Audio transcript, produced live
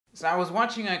So I was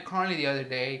watching iCarly the other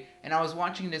day, and I was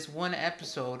watching this one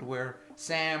episode where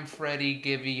Sam, Freddie,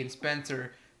 Gibby, and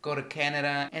Spencer go to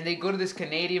Canada, and they go to this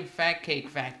Canadian fat cake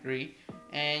factory,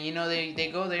 and you know,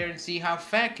 they go there and see how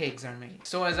fat cakes are made.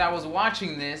 So as I was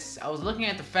watching this, I was looking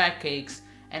at the fat cakes,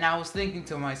 and I was thinking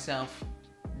to myself,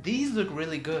 these look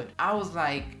really good. I was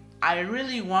like, I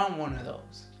really want one of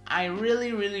those. I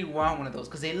really want one of those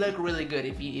because they look really good.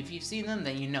 If you've seen them,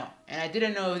 then you know. And I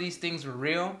didn't know if these things were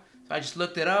real, so I just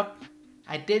looked it up.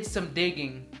 I did some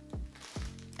digging,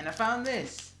 and I found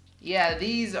this. Yeah,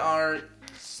 these are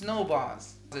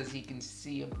snowballs. As you can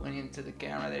see, I'm pointing into the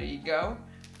camera. There you go.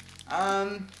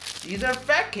 These are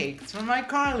fat cakes from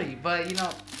iCarly, but you know,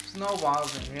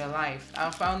 snowballs in real life. I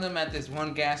found them at this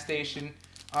one gas station.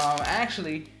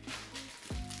 Actually,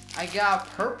 I got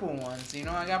purple ones, you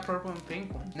know, I got purple and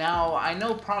pink ones. Now, I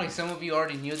know probably some of you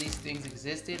already knew these things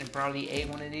existed and probably ate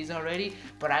one of these already,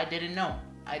 but I didn't know.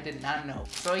 I did not know.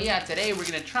 So yeah, today we're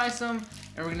gonna try some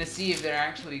and we're gonna see if they're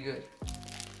actually good.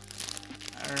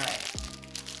 Alright,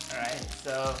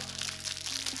 so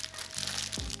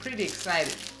pretty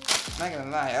excited. Not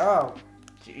gonna lie. Oh,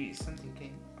 jeez, something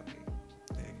came. Okay,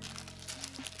 there you go.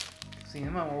 See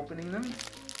them? I'm opening them.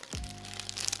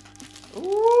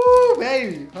 Ooh,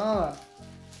 baby, huh?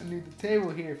 I need the table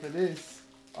here for this.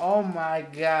 Oh my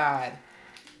God.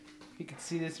 You can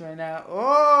see this right now.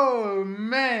 Oh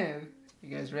man. You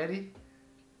guys ready?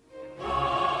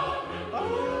 Oh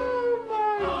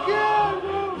my God.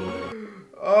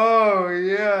 Oh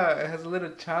yeah. It has a little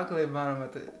chocolate bottom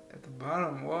at the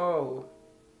bottom. Whoa.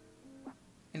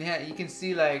 And yeah, you can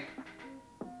see like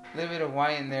a little bit of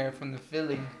white in there from the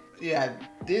filling. Yeah,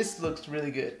 this looks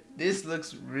really good. This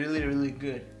looks really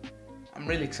good. I'm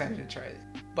really excited to try this.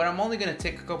 But I'm only gonna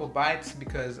take a couple bites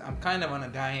because I'm kind of on a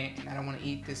diet and I don't want to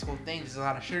eat this whole thing. There's a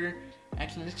lot of sugar.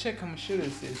 Actually, let's check how much sugar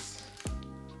this is.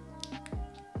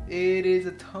 It is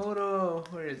a total,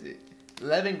 where is it?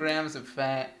 11 grams of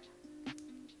fat.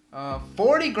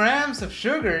 40 grams of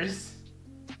sugars.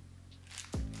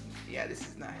 Yeah, this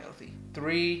is not healthy.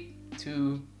 3,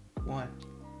 2, 1.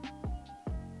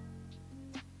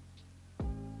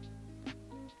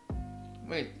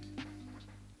 Wait.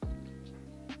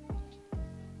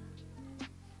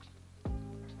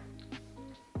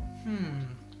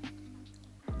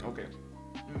 Okay.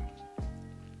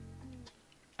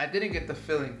 I didn't get the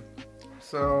filling,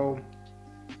 so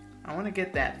I want to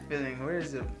get that filling. Where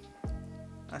is it?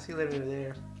 I see a little bit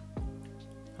there.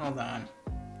 Hold on.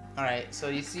 All right. So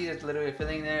you see there's a little bit of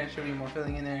filling there. There should be more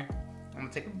filling in there. I'm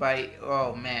gonna take a bite.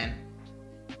 Oh man.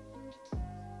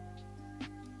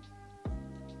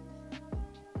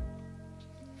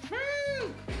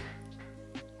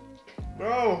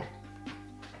 Bro.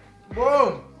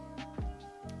 Boom.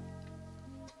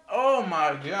 Oh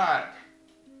my God.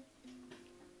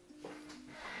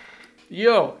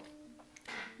 Yo.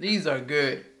 These are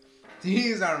good.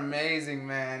 These are amazing,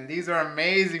 man. These are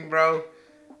amazing, bro.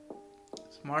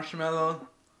 It's marshmallow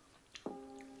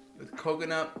with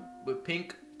coconut, with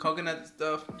pink coconut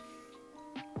stuff.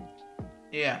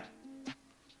 Yeah.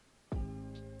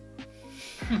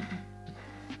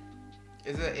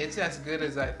 It's as good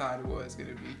as I thought it was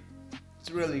gonna be.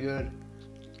 It's really good.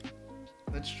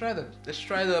 Let's try the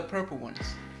purple ones.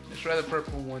 Let's try the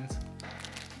purple ones.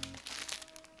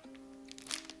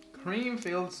 Cream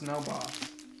filled snowball.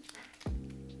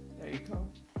 There you go.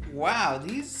 Wow,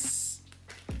 these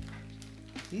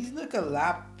look a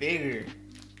lot bigger.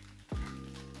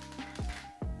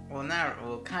 Well,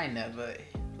 kinda, but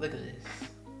look at this.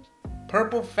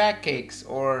 Purple fat cakes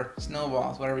or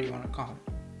snowballs, whatever you want to call them.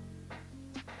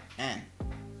 Man.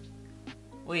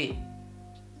 Wait.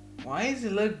 Why does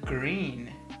it look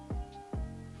green?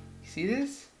 You see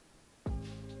this?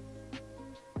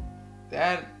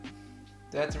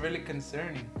 That's really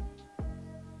concerning.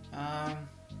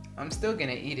 I'm still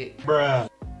gonna eat it. Bruh.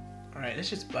 Alright, let's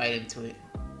just bite into it.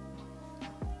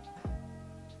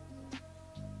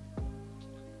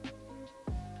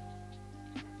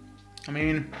 I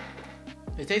mean,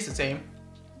 it tastes the same.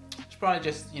 It's probably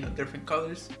just, you know, different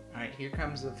colors. Alright, here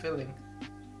comes the filling.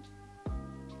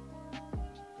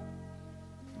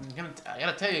 I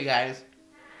gotta tell you guys,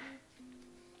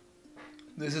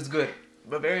 this is good,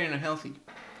 but very unhealthy.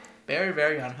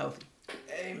 Very unhealthy.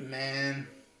 Hey man,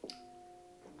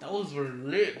 those were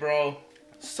lit, bro.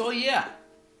 So yeah,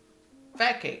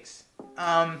 fat cakes.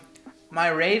 My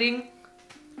rating,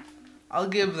 I'll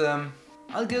give them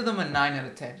a 9 out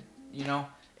of 10. You know,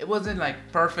 it wasn't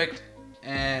like perfect,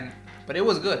 but it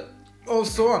was good.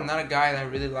 Also, I'm not a guy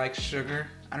that really likes sugar.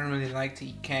 I don't really like to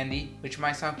eat candy, which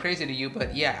might sound crazy to you,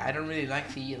 but yeah, I don't really like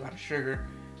to eat a lot of sugar.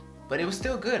 But it was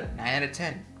still good. 9 out of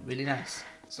 10. Really nice.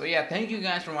 So yeah, thank you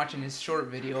guys for watching this short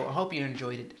video. I hope you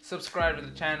enjoyed it. Subscribe to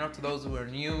the channel to those who are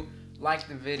new. Like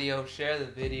the video, share the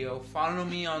video. Follow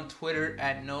me on Twitter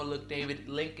at NoLookDavid,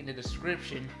 link in the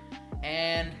description.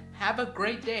 And have a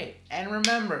great day. And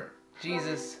remember,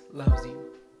 Jesus loves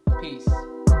you. Peace.